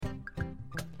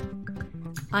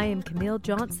I am Camille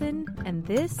Johnson, and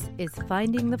this is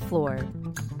Finding the Floor.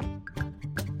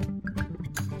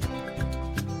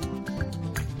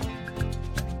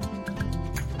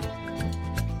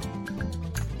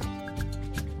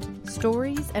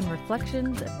 Stories and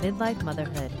reflections of midlife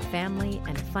motherhood, family,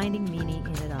 and finding meaning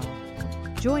in it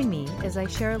all. Join me as I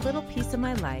share a little piece of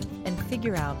my life and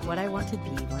figure out what I want to be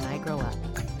when I grow up.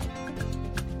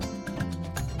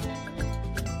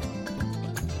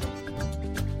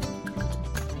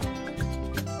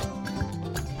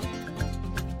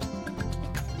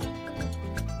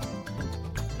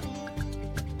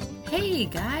 Hey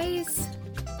guys,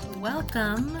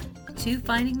 welcome to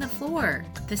Finding the Floor.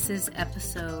 This is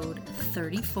episode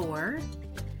 34.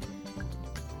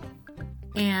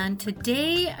 And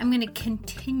today I'm going to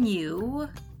continue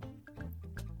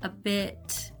a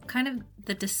bit, kind of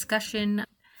the discussion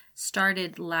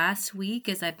started last week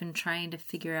as I've been trying to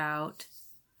figure out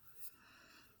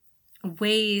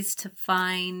ways to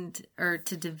find or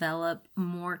to develop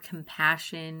more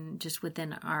compassion just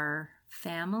within our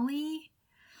family.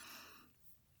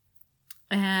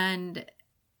 And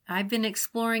I've been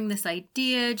exploring this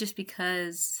idea just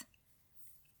because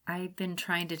I've been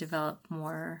trying to develop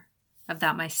more of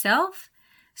that myself.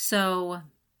 So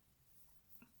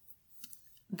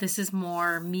this is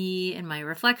more me and my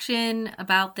reflection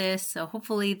about this. So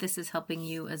hopefully this is helping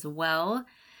you as well.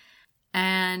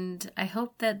 And I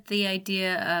hope that the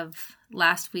idea of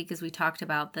last week, as we talked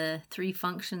about the 3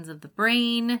 functions of the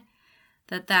brain,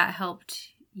 that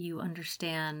helped you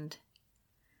understand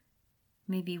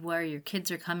maybe where your kids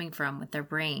are coming from with their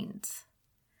brains.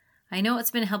 I know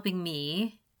it's been helping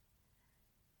me,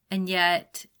 and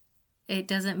yet it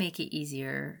doesn't make it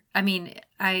easier. I mean,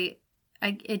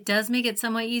 it does make it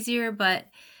somewhat easier, but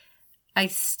I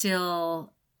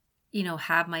still,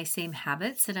 have my same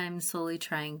habits that I'm slowly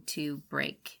trying to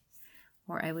break.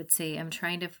 Or I would say I'm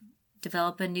trying to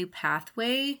develop a new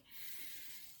pathway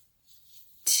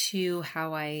to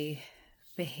how I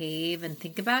behave and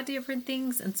think about different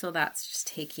things, and so that's just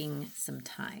taking some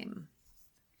time.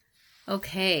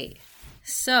 Okay,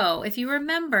 so if you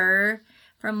remember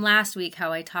from last week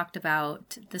how I talked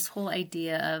about this whole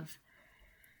idea of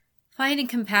finding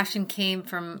compassion came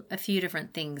from a few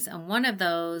different things, and one of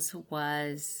those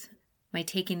was my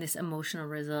taking this emotional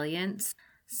resilience,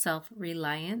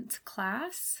 self-reliance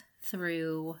class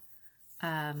through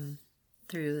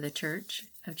the Church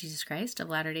of Jesus Christ of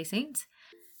Latter-day Saints.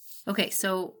 Okay,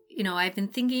 so, I've been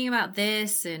thinking about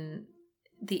this, and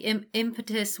the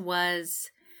impetus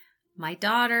was my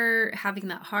daughter having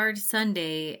that hard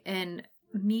Sunday and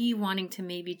me wanting to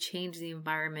maybe change the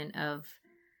environment of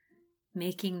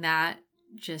making that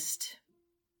just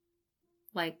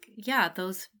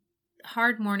those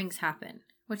hard mornings happen,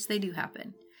 which they do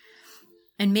happen.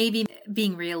 And maybe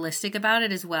being realistic about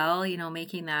it as well,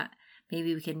 making that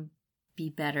maybe we can be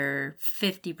better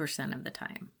 50% of the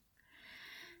time.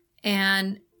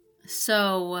 And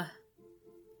so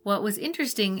what was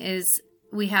interesting is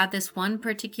we had this one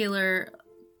particular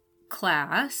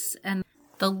class, and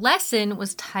the lesson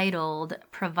was titled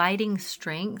Providing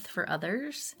Strength for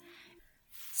Others.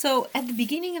 So at the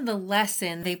beginning of the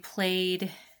lesson, they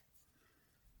played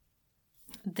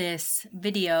this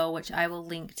video, which I will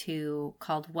link to,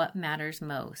 called What Matters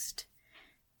Most.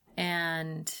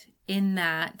 And in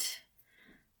that,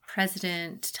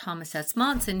 President Thomas S.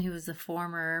 Monson, who was the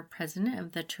former president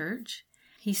of the church,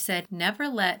 he said, "Never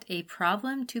let a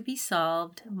problem to be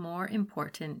solved more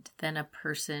important than a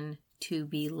person to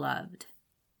be loved."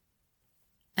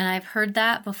 And I've heard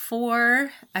that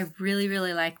before. I really,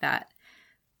 really like that.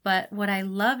 But what I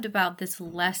loved about this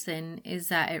lesson is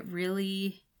that it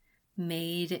really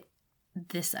made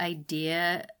this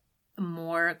idea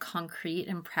more concrete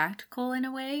and practical in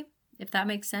a way, if that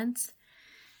makes sense.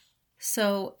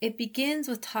 So it begins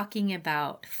with talking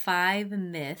about 5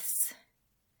 myths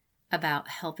about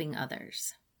helping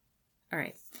others. All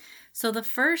right. So the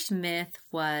first myth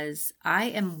was, I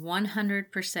am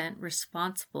 100%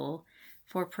 responsible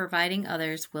for providing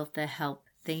others with the help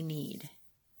they need.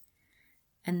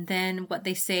 And then what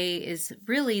they say is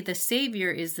really the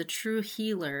Savior is the true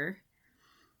healer,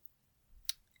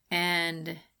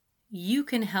 and you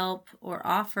can help or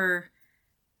offer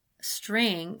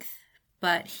strength,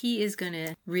 but he is going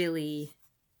to really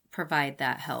provide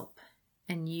that help,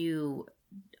 and you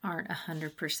aren't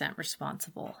 100%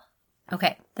 responsible.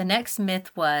 Okay, the next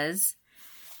myth was,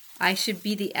 I should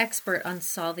be the expert on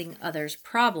solving others'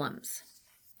 problems.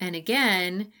 And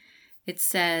again, it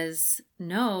says,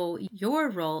 no, your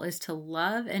role is to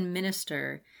love and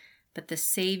minister, but the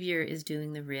Savior is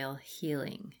doing the real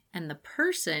healing, and the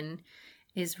person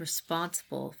is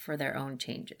responsible for their own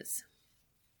changes.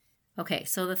 Okay,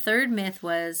 so the third myth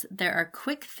was there are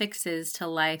quick fixes to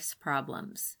life's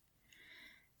problems.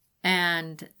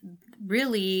 And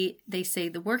really, they say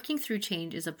the working through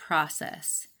change is a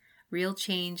process. Real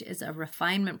change is a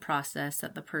refinement process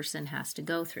that the person has to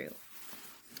go through.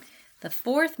 The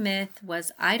fourth myth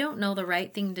was I don't know the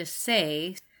right thing to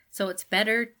say, so it's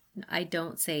better I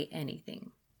don't say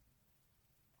anything.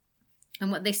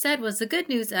 And what they said was the good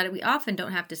news that we often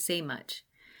don't have to say much.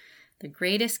 The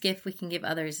greatest gift we can give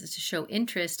others is to show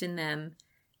interest in them,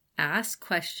 ask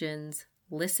questions,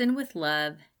 listen with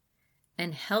love,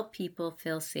 and help people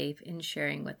feel safe in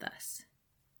sharing with us.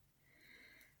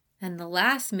 And the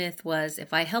last myth was,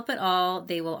 if I help at all,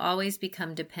 they will always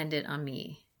become dependent on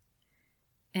me.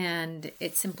 And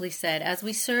it simply said, as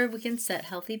we serve, we can set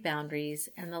healthy boundaries,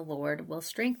 and the Lord will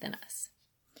strengthen us.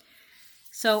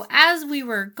 So as we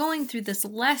were going through this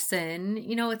lesson,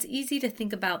 it's easy to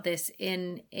think about this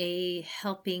in a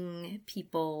helping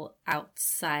people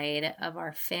outside of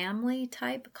our family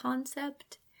type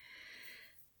concept.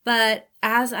 But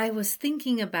as I was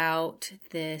thinking about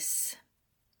this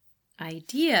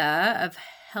idea of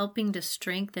helping to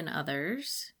strengthen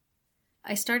others,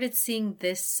 I started seeing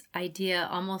this idea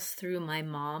almost through my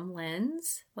mom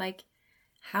lens. Like,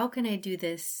 how can I do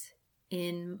this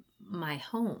in my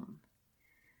home?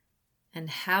 And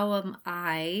how am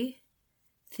I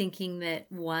thinking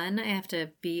that, one, I have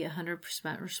to be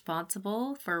 100%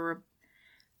 responsible for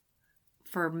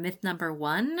myth number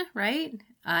one, right?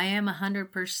 I am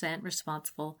 100%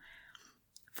 responsible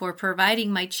for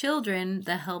providing my children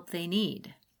the help they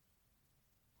need.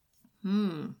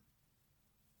 Maybe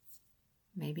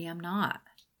I'm not.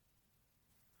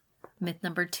 Myth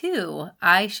number two,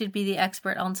 I should be the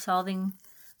expert on solving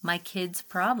my kids'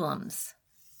 problems.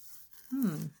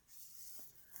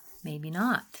 Maybe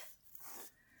not.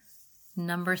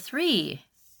 Number three,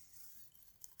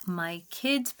 my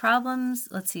kids' problems,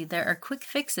 there are quick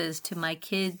fixes to my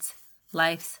kids'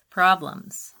 life's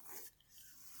problems.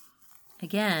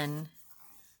 Again,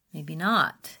 maybe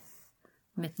not.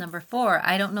 Myth number four,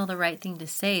 I don't know the right thing to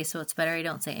say, so it's better I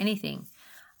don't say anything.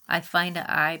 I find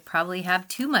I probably have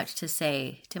too much to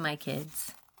say to my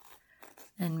kids,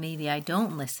 and maybe I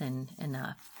don't listen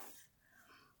enough.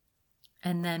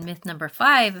 And then myth number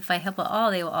five, if I help at all,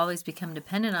 they will always become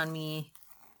dependent on me.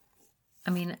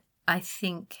 I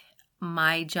think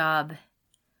my job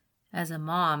as a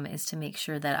mom is to make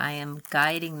sure that I am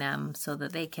guiding them so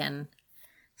that they can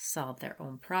solve their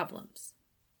own problems.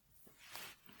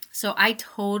 So I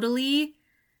totally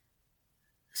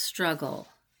struggle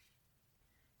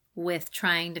with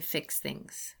trying to fix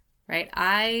things, right?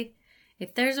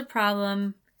 If there's a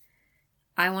problem,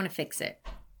 I want to fix it.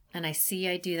 And I see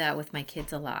I do that with my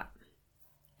kids a lot.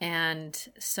 And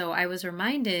so I was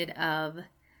reminded of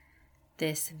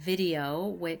this video,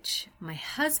 which my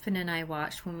husband and I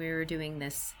watched when we were doing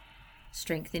this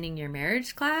Strengthening Your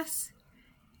Marriage class.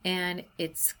 And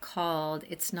it's called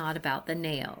It's Not About the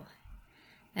Nail.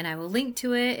 And I will link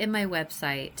to it in my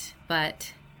website.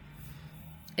 But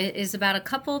it is about a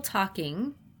couple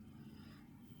talking.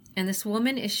 And this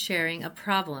woman is sharing a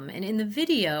problem. And in the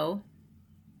video,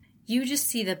 you just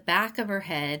see the back of her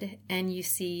head and you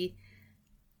see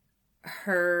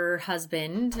her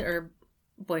husband or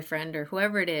boyfriend or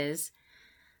whoever it is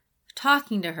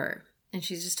talking to her. And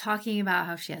she's just talking about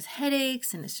how she has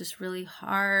headaches and it's just really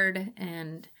hard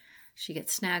and she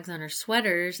gets snags on her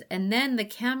sweaters. And then the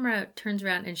camera turns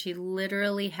around and she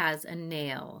literally has a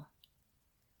nail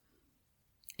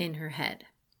in her head.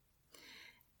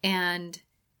 And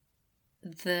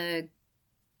the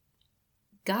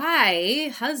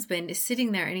husband is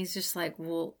sitting there and he's just like,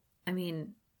 well,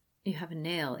 you have a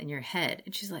nail in your head.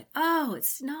 And she's like, oh,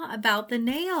 it's not about the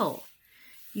nail.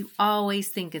 You always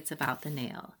think it's about the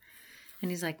nail.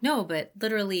 And he's like, no, but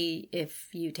literally if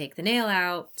you take the nail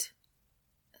out,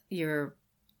 your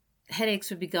headaches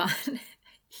would be gone.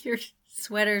 Your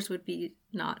sweaters would be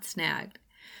not snagged.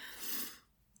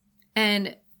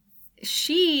 And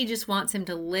she just wants him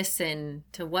to listen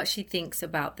to what she thinks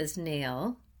about this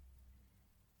nail.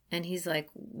 And he's like,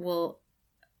 well,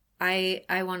 I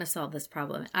want to solve this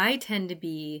problem. I tend to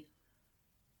be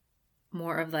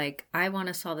more of like, I want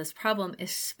to solve this problem,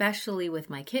 especially with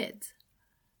my kids.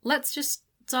 Let's just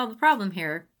solve the problem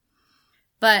here.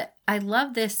 But I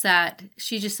love this that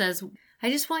she just says, I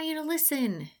just want you to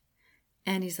listen.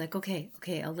 And he's like, okay,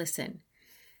 I'll listen.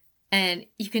 And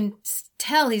you can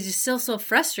tell he's just still so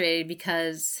frustrated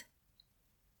because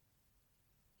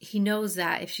he knows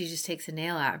that if she just takes a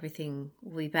nail out, everything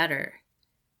will be better.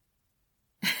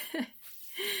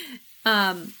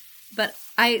 But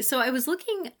I was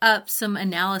looking up some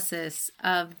analysis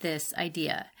of this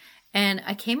idea. And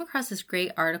I came across this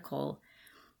great article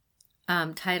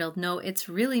titled, "No, It's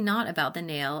Really Not About the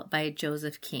Nail" by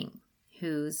Joseph King,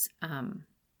 who's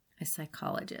a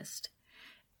psychologist.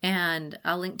 And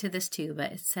I'll link to this too,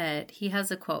 but it said, he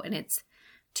has a quote, and it's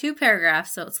 2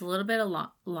 paragraphs, so it's a little bit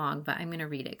long, but I'm going to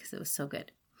read it because it was so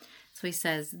good. So he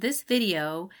says, "This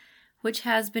video, which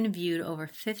has been viewed over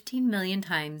 15 million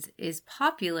times, is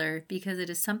popular because it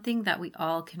is something that we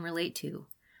all can relate to.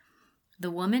 The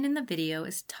woman in the video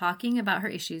is talking about her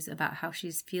issues, about how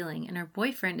she's feeling, and her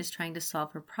boyfriend is trying to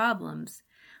solve her problems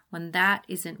when that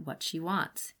isn't what she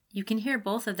wants. You can hear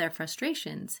both of their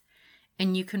frustrations,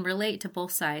 and you can relate to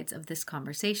both sides of this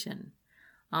conversation.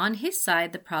 On his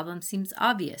side, the problem seems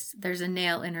obvious. There's a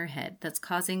nail in her head that's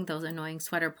causing those annoying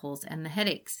sweater pulls and the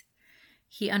headaches.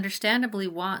 He understandably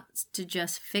wants to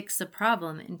just fix the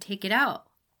problem and take it out.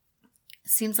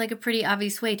 Seems like a pretty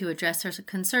obvious way to address her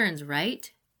concerns,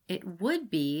 right? It would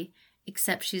be,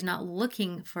 except she's not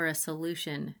looking for a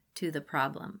solution to the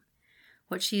problem.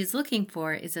 What she is looking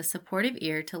for is a supportive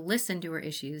ear to listen to her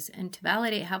issues and to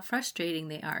validate how frustrating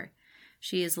they are.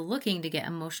 She is looking to get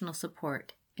emotional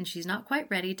support, and she's not quite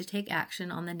ready to take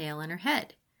action on the nail in her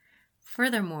head.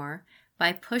 Furthermore,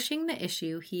 by pushing the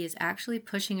issue, he is actually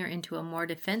pushing her into a more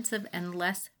defensive and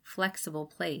less flexible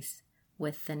place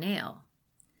with the nail."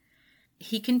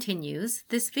 He continues,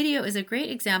 "This video is a great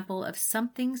example of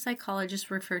something psychologists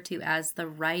refer to as the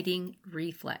righting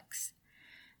reflex.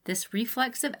 This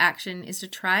reflexive action is to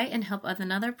try and help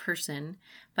another person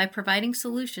by providing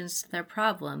solutions to their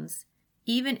problems,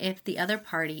 even if the other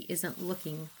party isn't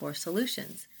looking for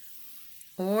solutions,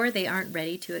 or they aren't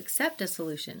ready to accept a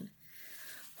solution.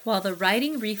 While the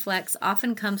righting reflex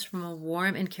often comes from a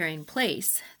warm and caring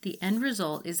place, the end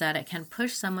result is that it can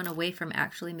push someone away from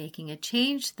actually making a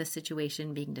change to the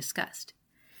situation being discussed.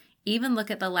 Even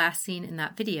look at the last scene in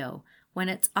that video, when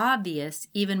it's obvious,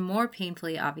 even more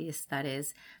painfully obvious that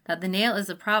is, that the nail is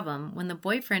a problem. When the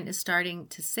boyfriend is starting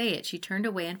to say it, she turned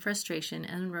away in frustration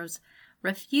and was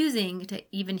refusing to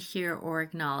even hear or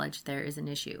acknowledge there is an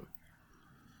issue.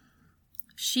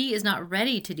 She is not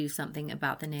ready to do something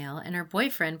about the nail, and her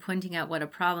boyfriend pointing out what a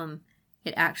problem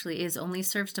it actually is only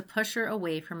serves to push her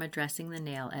away from addressing the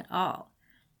nail at all.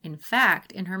 In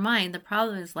fact, in her mind, the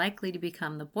problem is likely to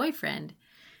become the boyfriend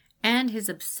and his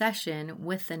obsession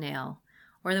with the nail,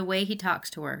 or the way he talks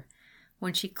to her,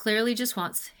 when she clearly just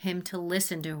wants him to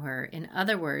listen to her. In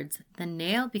other words, the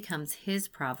nail becomes his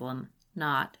problem,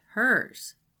 not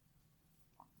hers."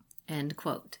 End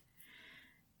quote.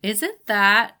 Isn't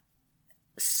that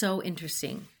so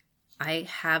interesting? I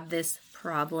have this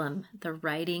problem, the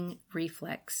righting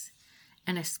reflex,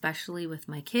 and especially with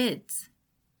my kids.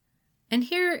 And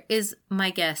here is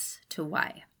my guess to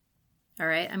why. All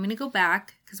right, I'm going to go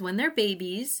back because when they're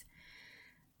babies,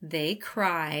 they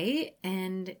cry,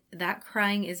 and that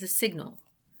crying is a signal,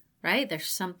 right? There's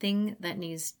something that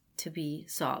needs to be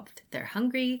solved. They're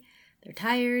hungry, they're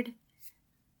tired,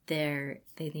 they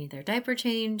need their diaper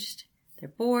changed, they're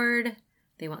bored,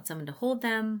 they want someone to hold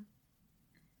them.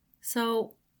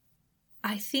 So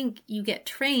I think you get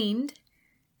trained,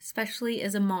 especially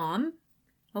as a mom,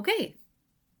 okay,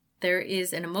 there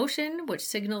is an emotion which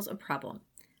signals a problem.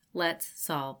 Let's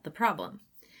solve the problem.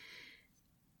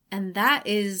 And that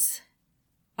is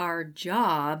our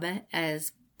job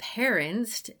as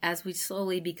parents as we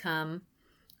slowly become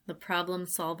the problem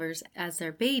solvers as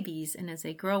their babies and as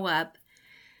they grow up.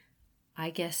 I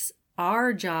guess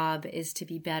our job is to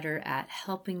be better at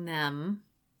helping them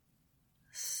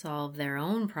solve their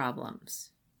own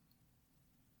problems.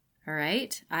 All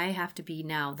right? I have to be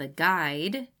now the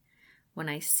guide. When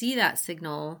I see that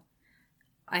signal,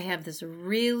 I have this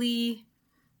really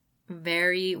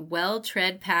very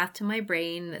well-tread path to my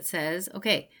brain that says,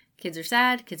 okay, kids are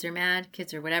sad, kids are mad,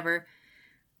 kids are whatever.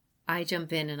 I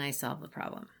jump in and I solve the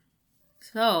problem.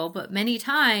 But many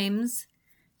times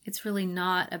it's really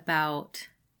not about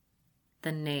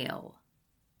the nail.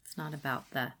 It's not about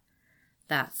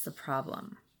that's the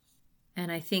problem.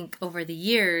 And I think over the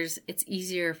years, it's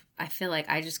easier. I feel like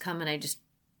I just come and I just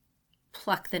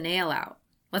pluck the nail out.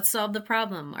 Let's solve the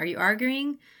problem. Are you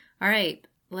arguing? All right,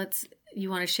 you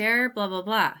want to share? Blah, blah,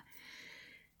 blah.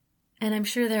 And I'm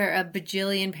sure there are a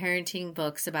bajillion parenting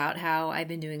books about how I've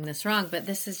been doing this wrong, but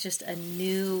this is just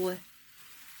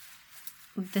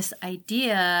this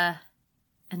idea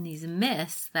and these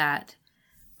myths that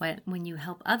when you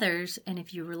help others, and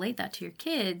if you relate that to your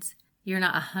kids, you're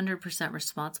not 100%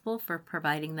 responsible for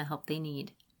providing the help they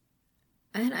need.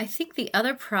 And I think the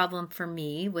other problem for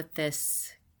me with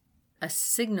this, a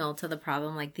signal to the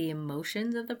problem, like the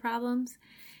emotions of the problems,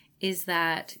 is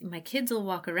that my kids will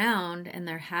walk around and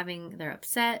they're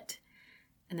upset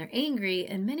and they're angry,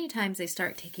 and many times they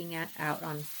start taking it out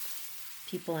on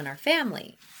people in our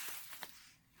family.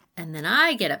 And then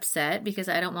I get upset because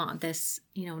I don't want this,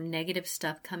 negative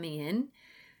stuff coming in,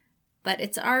 but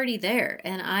it's already there.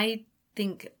 And I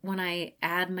think when I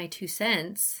add my 2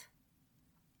 cents,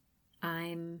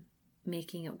 I'm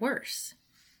making it worse.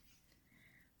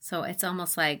 So it's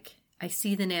almost like I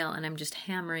see the nail and I'm just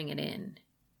hammering it in,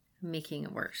 making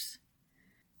it worse.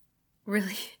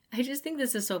 Really, I just think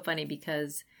this is so funny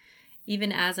because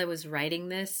even as I was writing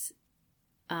this,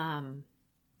 I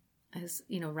was,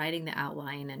 writing the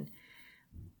outline, and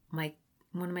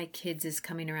one of my kids is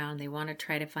coming around. They want to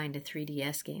try to find a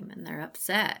 3DS game, and they're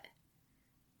upset.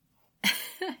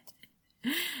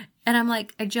 And I'm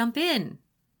like, I jump in.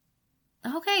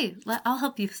 Okay, I'll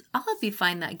help you. I'll help you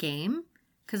find that game,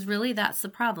 because really, that's the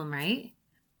problem, right?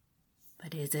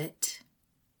 But is it?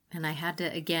 And I had to,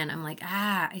 again, I'm like,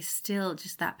 I still,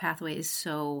 just that pathway is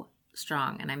so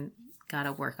strong, and I'm got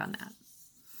to work on that.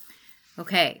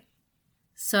 Okay.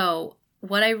 So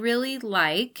what I really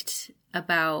liked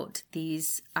about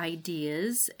these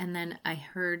ideas, and then I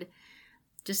heard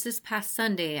just this past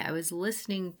Sunday, I was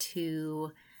listening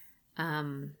to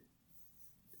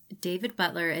David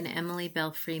Butler and Emily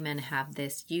Bell Freeman have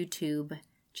this YouTube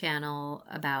channel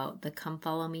about the Come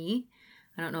Follow Me.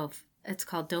 I don't know if it's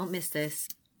called Don't Miss This.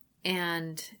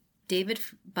 And David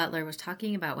Butler was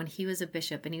talking about when he was a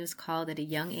bishop and he was called at a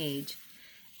young age,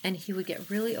 and he would get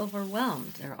really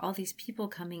overwhelmed. There were all these people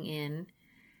coming in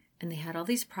and they had all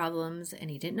these problems,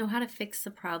 and he didn't know how to fix the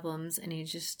problems, and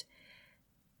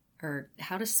or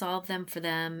how to solve them for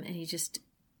them. And he just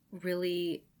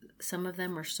really, some of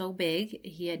them were so big,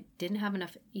 didn't have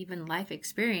enough even life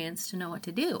experience to know what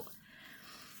to do.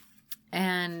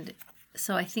 And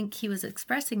so I think he was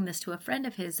expressing this to a friend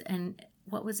of his, and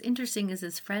what was interesting is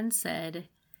his friend said,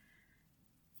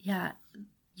 yeah,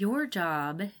 your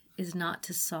job is not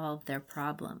to solve their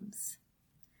problems.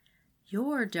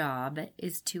 Your job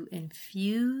is to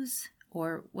infuse,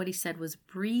 or what he said was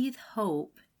breathe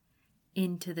hope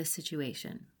into the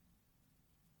situation.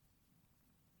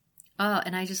 Oh,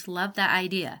 and I just love that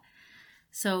idea.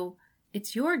 So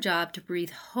it's your job to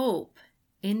breathe hope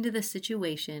into the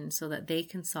situation so that they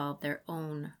can solve their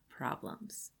own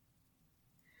problems.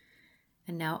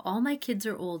 And now all my kids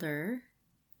are older,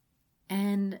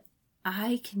 and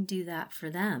I can do that for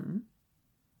them.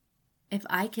 If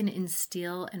I can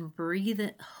instill and breathe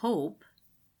hope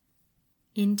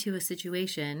into a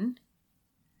situation,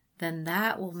 then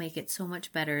that will make it so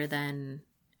much better than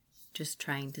just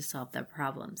trying to solve their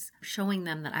problems. Showing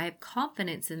them that I have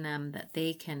confidence in them that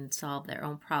they can solve their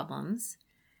own problems,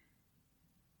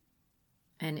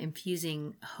 and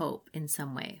infusing hope in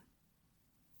some way.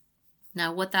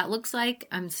 Now, what that looks like,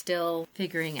 I'm still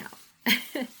figuring out.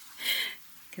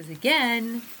 Because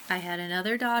again, I had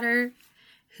another daughter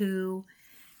who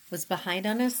was behind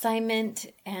on an assignment,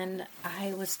 and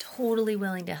I was totally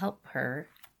willing to help her.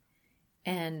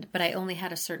 But I only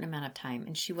had a certain amount of time,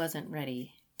 and she wasn't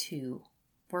ready to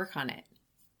work on it.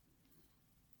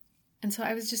 And so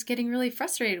I was just getting really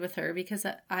frustrated with her because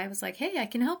I was like, hey, I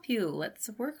can help you. Let's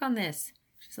work on this.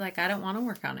 She's like, I don't want to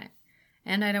work on it,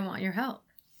 and I don't want your help.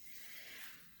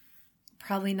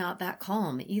 Probably not that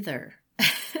calm either.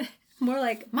 More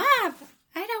like, Mom,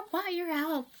 I don't want your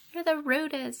help. You're the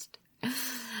rudest.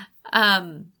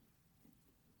 And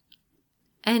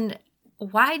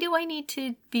why do I need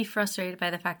to be frustrated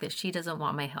by the fact that she doesn't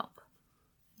want my help?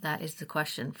 That is the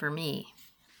question for me.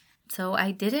 So I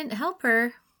didn't help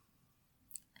her.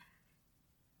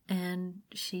 And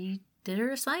she did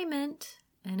her assignment,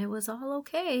 and it was all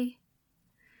okay.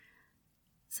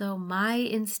 So my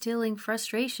instilling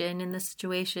frustration in the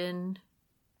situation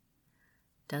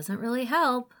doesn't really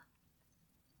help.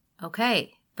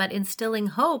 Okay, but instilling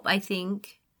hope, I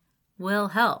think, will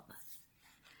help.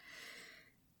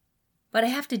 But I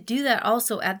have to do that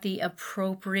also at the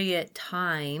appropriate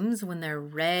times when they're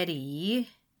ready,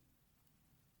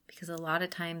 because a lot of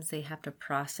times they have to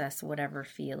process whatever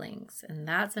feelings. And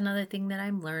that's another thing that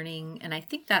I'm learning. And I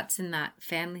think that's in that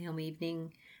Family Home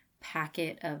Evening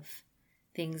packet of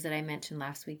things that I mentioned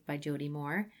last week by Jody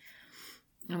Moore.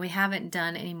 And we haven't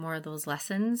done any more of those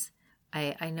lessons.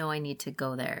 I know I need to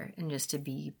go there and just to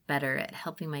be better at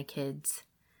helping my kids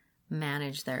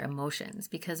manage their emotions.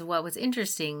 Because what was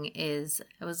interesting is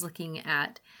I was looking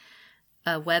at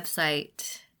a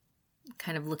website,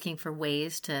 kind of looking for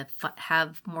ways to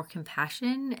have more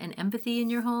compassion and empathy in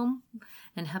your home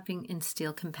and helping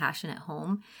instill compassion at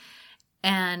home.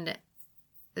 And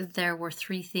there were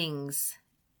 3 things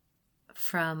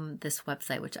from this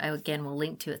website, which I again will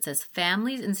link to. It says,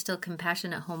 families instill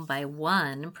compassion at home by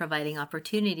 1, providing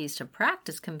opportunities to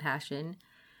practice compassion,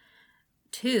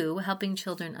 2, helping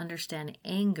children understand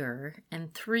anger.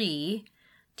 And 3,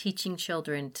 teaching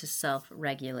children to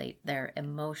self-regulate their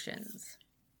emotions.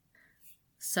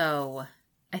 So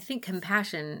I think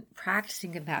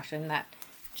practicing compassion, that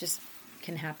just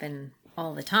can happen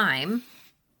all the time.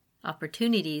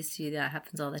 Opportunities to do that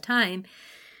happens all the time.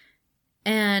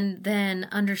 And then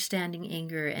understanding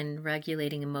anger and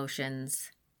regulating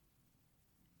emotions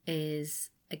is,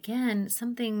 again,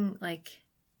 something like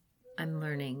I'm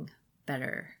learning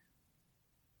better.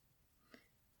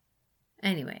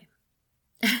 Anyway,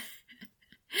 it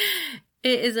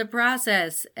is a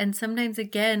process. And sometimes,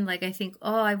 again, like I think,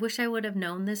 oh, I wish I would have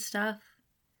known this stuff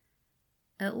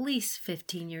at least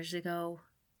 15 years ago.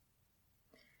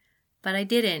 But I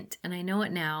didn't, and I know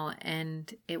it now,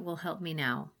 and it will help me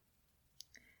now.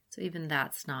 So even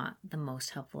that's not the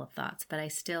most helpful of thoughts, but I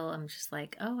still am just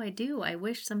like, oh, I do. I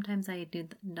wish sometimes I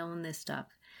had known this stuff.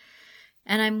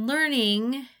 And I'm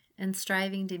learning and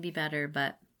striving to be better,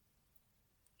 but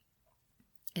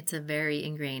it's a very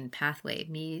ingrained pathway,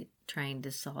 me trying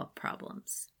to solve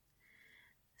problems.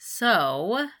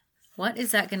 So what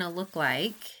is that going to look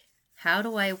like? How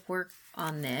do I work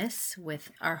on this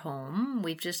with our home?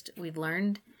 We've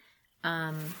learned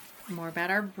more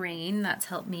about our brain. That's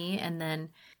helped me. And then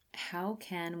how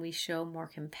can we show more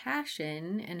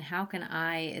compassion? And how can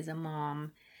I, as a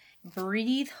mom,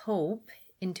 breathe hope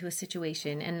into a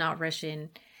situation and not rush in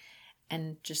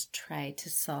and just try to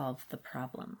solve the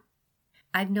problem?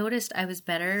 I've noticed I was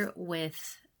better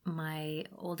with my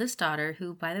oldest daughter,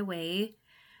 who, by the way,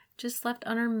 just left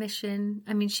on her mission.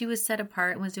 I mean, she was set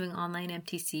apart and was doing online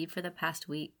MTC for the past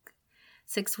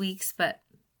 6 weeks, but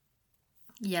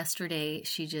yesterday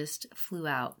she just flew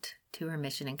out to her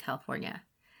mission in California.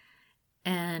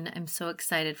 And I'm so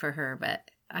excited for her, but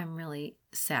I'm really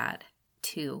sad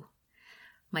too.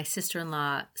 My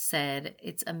sister-in-law said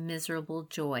it's a miserable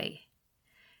joy.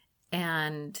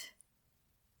 And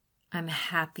I'm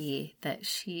happy that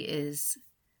she is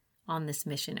on this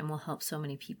mission and will help so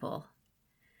many people.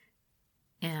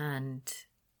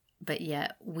 But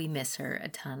yet we miss her a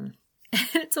ton.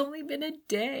 It's only been a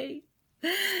day.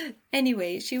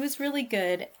 Anyway, she was really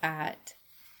good at,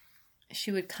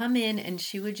 she would come in and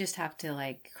she would just have to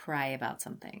like cry about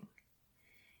something.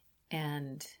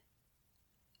 And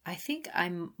I think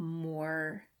I'm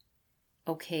more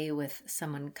okay with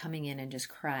someone coming in and just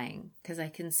crying because I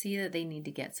can see that they need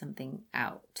to get something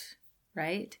out,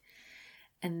 right?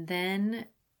 And then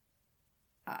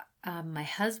my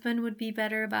husband would be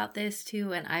better about this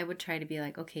too, and I would try to be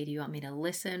like, okay, do you want me to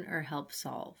listen or help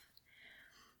solve?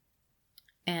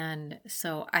 And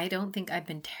so I don't think I've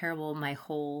been terrible my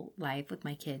whole life with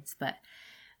my kids, but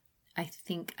I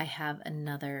think I have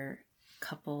another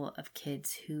couple of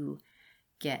kids who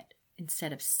get,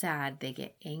 instead of sad, they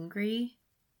get angry.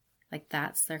 Like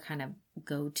that's their kind of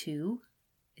go-to.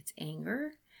 It's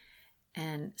anger.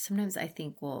 And sometimes I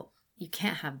think, well, you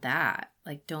can't have that.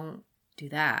 Like, don't do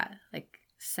that. Like,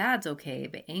 sad's okay,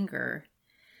 but anger.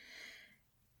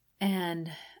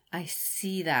 And I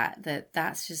see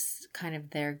that's just kind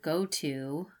of their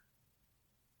go-to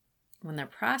when they're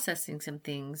processing some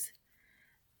things.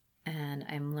 And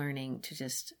I'm learning to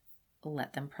just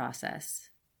let them process.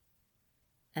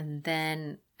 And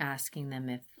then asking them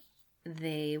if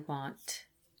they want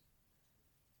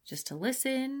just to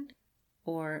listen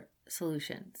or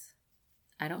solutions.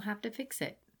 I don't have to fix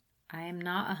it. I am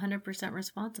not 100%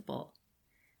 responsible.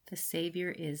 The Savior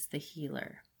is the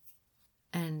healer.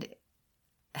 And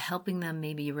helping them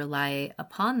maybe rely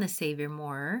upon the Savior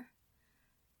more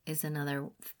is another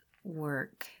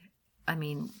work. I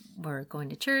mean, we're going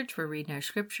to church, we're reading our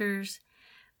scriptures,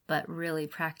 but really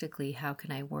practically, how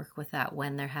can I work with that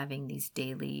when they're having these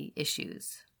daily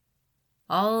issues?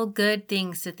 All good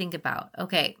things to think about.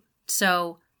 Okay,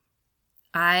 so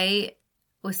I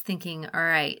was thinking, all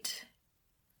right,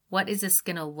 what is this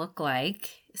going to look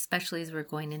like, especially as we're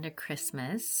going into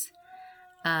Christmas?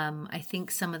 I think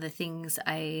some of the things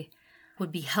I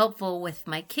would be helpful with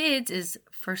my kids is,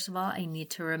 first of all, I need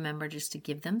to remember just to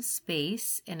give them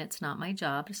space, and it's not my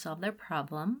job to solve their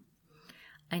problem.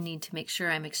 I need to make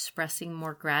sure I'm expressing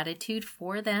more gratitude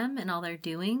for them and all they're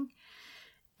doing.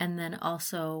 And then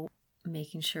also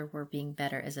making sure we're being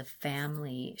better as a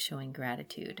family, showing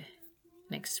gratitude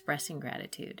and expressing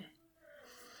gratitude.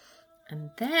 And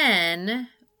then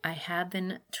I have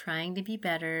been trying to be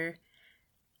better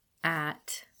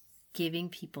at giving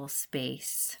people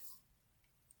space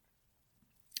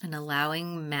and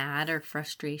allowing mad or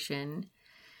frustration.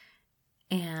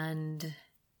 And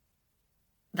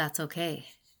that's okay.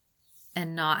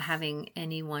 And not having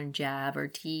anyone jab or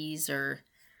tease or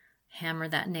hammer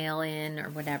that nail in or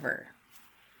whatever.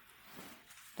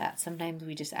 that sometimes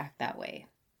we just act that way.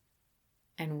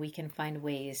 And we can find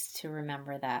ways to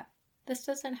remember that this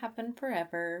doesn't happen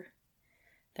forever.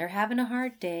 They're having a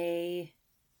hard day.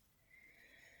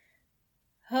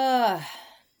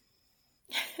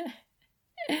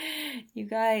 You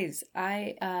guys,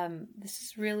 this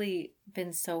has really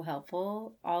been so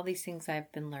helpful. All these things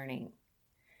I've been learning.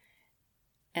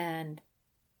 And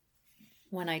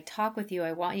when I talk with you,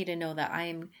 I want you to know that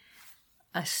I'm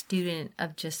a student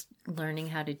of just learning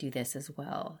how to do this as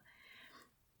well.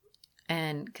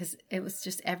 And because it was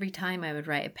just every time I would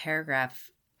write a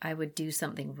paragraph, I would do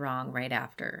something wrong right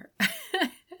after.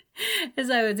 As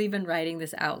I was even writing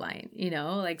this outline,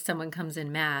 like someone comes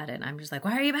in mad and I'm just like,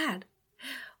 why are you mad?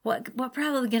 What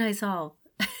problem can I solve?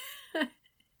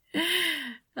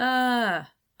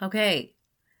 Okay.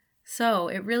 So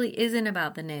it really isn't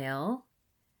about the nail.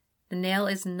 The nail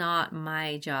is not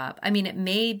my job. I mean, it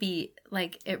may be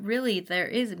there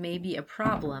is maybe a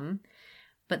problem,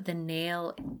 but the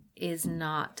nail is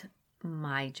not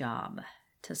my job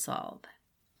to solve.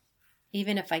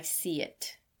 Even if I see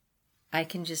it, I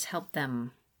can just help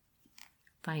them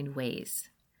find ways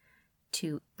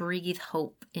to breathe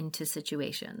hope into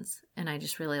situations. And I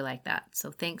just really like that.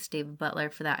 So thanks, David Butler,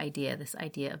 for that idea, this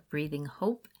idea of breathing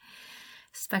hope,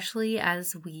 especially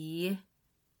as we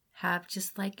have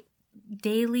just like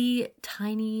daily,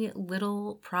 tiny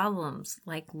little problems,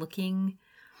 like looking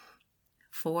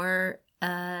for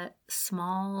a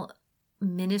small,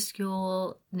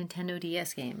 minuscule Nintendo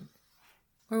DS game.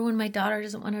 Or when my daughter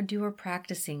doesn't want to do her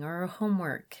practicing or her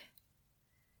homework.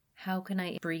 How can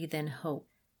I breathe in hope?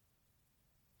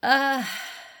 I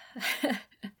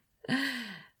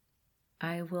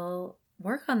will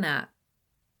work on that.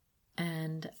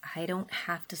 And I don't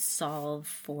have to solve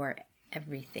for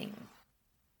everything,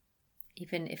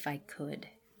 even if I could.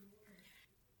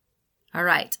 All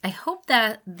right. I hope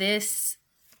that this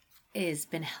has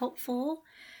been helpful.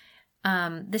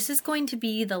 This is going to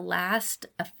be the last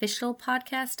official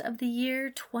podcast of the year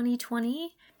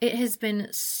 2020. It has been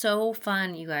so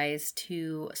fun, you guys,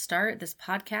 to start this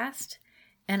podcast.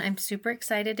 And I'm super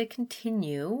excited to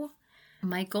continue.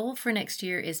 My goal for next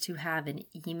year is to have an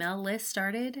email list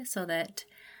started so that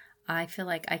I feel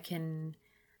like I can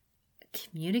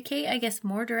communicate, I guess,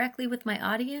 more directly with my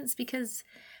audience, because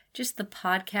just the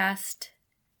podcasts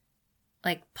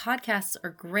are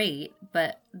great,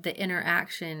 but the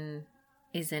interaction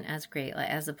isn't as great,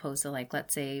 as opposed to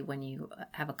let's say when you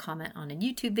have a comment on a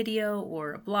YouTube video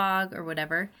or a blog or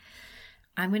whatever.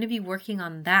 I'm going to be working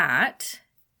on that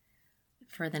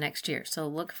for the next year. So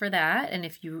look for that. And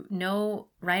if you know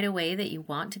right away that you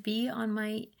want to be on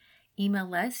my email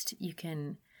list, you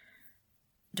can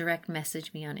direct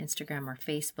message me on Instagram or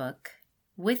Facebook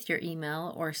with your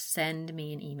email, or send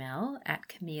me an email at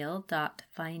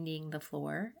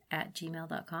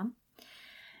camille.findingthefloor@gmail.com.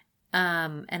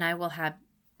 And I will have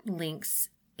links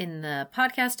in the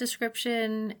podcast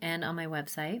description and on my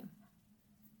website.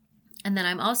 And then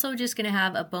I'm also just going to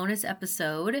have a bonus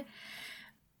episode.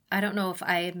 I don't know if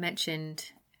I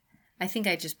mentioned, I think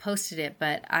I just posted it,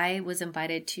 but I was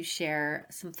invited to share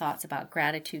some thoughts about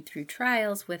gratitude through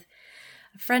trials with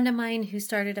a friend of mine who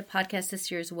started a podcast this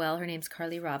year as well. Her name's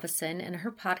Carly Robison, and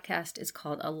her podcast is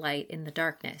called A Light in the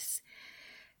Darkness.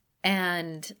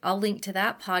 And I'll link to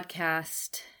that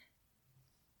podcast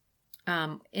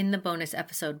in the bonus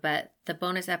episode, but the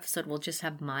bonus episode will just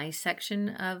have my section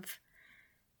of,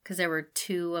 because there were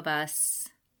two of us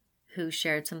who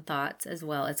shared some thoughts, as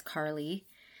well as Carly,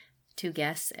 two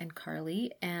guests and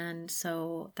Carly. And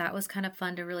so that was kind of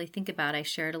fun to really think about. I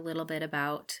shared a little bit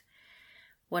about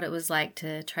what it was like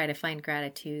to try to find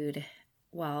gratitude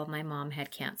while my mom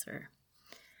had cancer.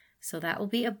 So that will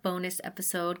be a bonus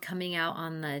episode coming out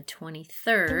on the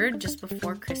 23rd, just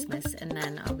before Christmas. And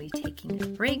then I'll be taking a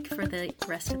break for the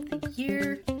rest of the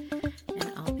year,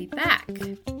 and I'll be back.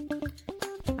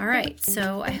 All right,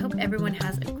 so I hope everyone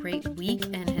has a great week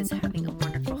and is having a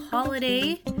wonderful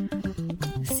holiday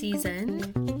season,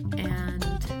 and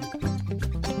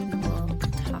we will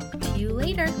talk to you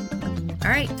later. All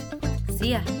right,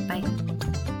 see ya. Bye.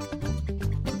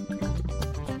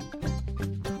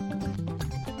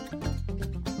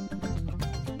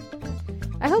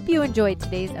 I hope you enjoyed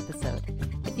today's episode.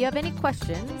 If you have any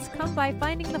questions, come by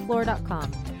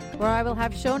findingthefloor.com, where I will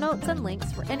have show notes and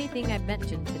links for anything I've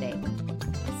mentioned today.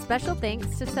 Special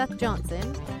thanks to Seth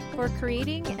Johnson for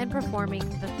creating and performing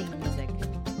the theme music.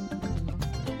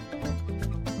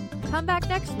 Come back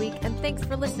next week, and thanks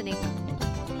for listening.